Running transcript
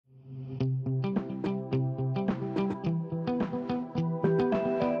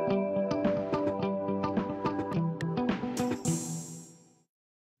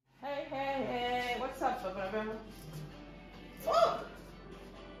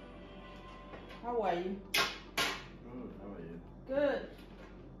How are you? Good, how are you? Good.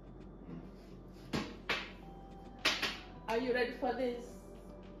 Are you ready for this?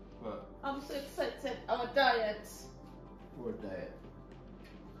 What? I'm so excited. Our diet. What diet?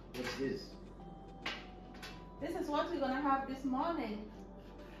 What's this? This is what we're gonna have this morning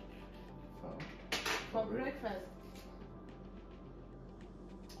Oh, for breakfast.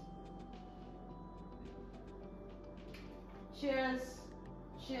 Cheers.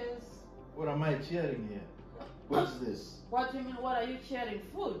 Cheers. What am I cheering here? What's this? What do you mean? What are you cheering?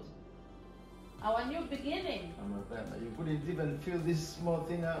 Food. Our new beginning. I'm a bad man. You couldn't even fill this small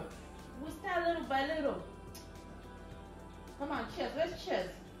thing up. We start little by little. Come on, cheers. Let's cheers.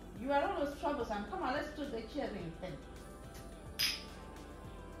 You are always troublesome. Come on, let's do the cheering thing.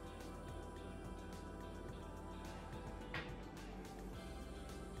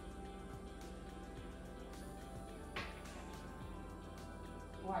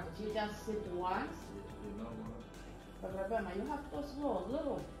 What, did you just sip once? You know what? But Rebecca, you have to go slow,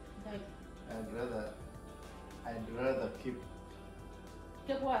 little. Like, I'd rather keep.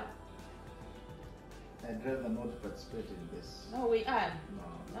 keep what? I'd rather not participate in this. No, we are.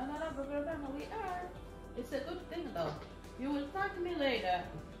 No. No, but Rebecca, we are. It's a good thing though. You will thank me later.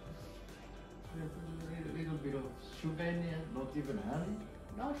 A little bit of sugar in here, not even honey.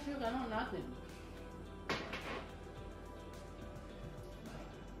 No sugar, no nothing.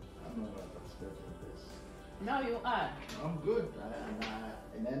 I'm not gonna participate in this. No, you are. I'm good.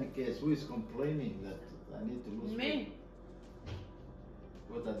 In any case, who is complaining that I need to lose weight? Me,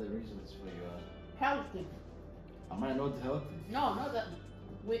 What are the reasons for your? healthy. Am I not healthy? No, not that.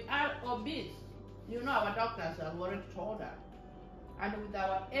 We are obese. You know our doctors have already told us. And with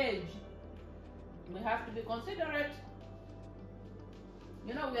our age, we have to be considerate.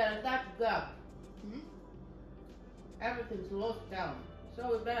 You know, we are at that gap. Everything's lost down.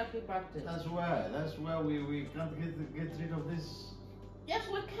 So we better keep at it. That's why we can't get rid of this. Yes,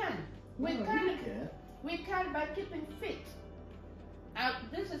 we can. We No, can. you can't. We can by keeping fit.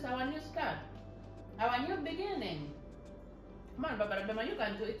 This is our new start. Our new beginning. Come on, Baba, you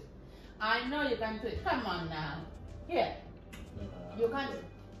can do it. I know you can do it. Come on now. Here. No, You I'm can't. good.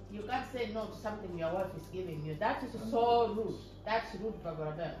 You can't say no to something your wife is giving you. That is I'm so good. rude. That's rude,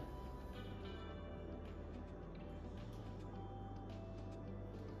 Baba.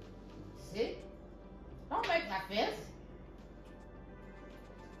 See? Don't make that face.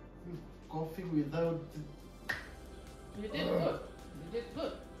 Coffee without. You did good. You did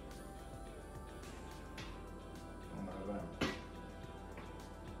good. Oh my God.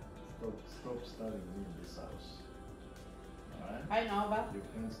 Stop starving me in this house. Alright? I know, but You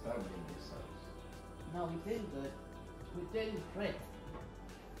can't starve me in this house. no, we're doing good. We're doing great.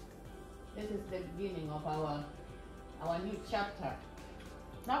 This is the beginning of our new chapter.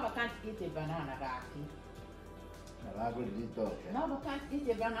 Now we can't eat a banana, Gaki. And I will eat okay. No, we can't eat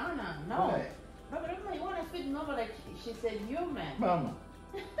a banana. No. Why? But remember, you want to feed Nova like she's a human. Mama.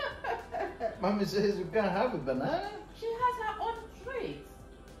 Mommy says you can't have a banana. She has her own treats.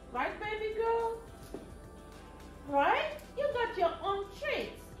 Right, baby girl? Right? You got your own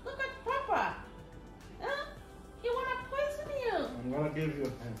treats. Look at Papa. Huh? He want to poison you. I'm gonna give you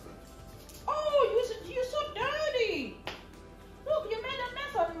a hamper. Oh, you're so dirty. Look, you made a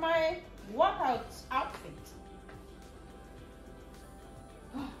mess of my workout outfit.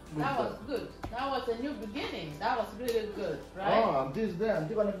 That was good. That was a new beginning. That was really good, right? Oh, I'm this there. I'm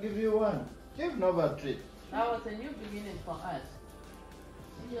gonna give you one. Give Nova a treat. That was a new beginning for us.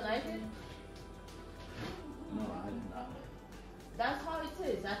 Did you like it? No, I didn't. That's how it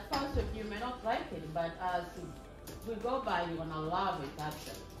is. At first, you may not like it, but as we go by, you're gonna love it.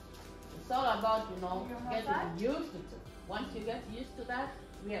 Actually, it's all about getting used to it. Once you get used to that,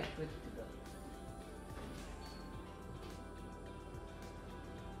 we are good to go.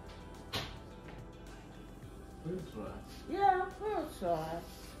 We'll try. Yeah, we'll try.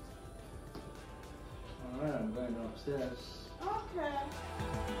 Alright, I'm going upstairs.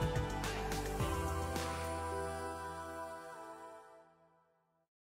 Okay.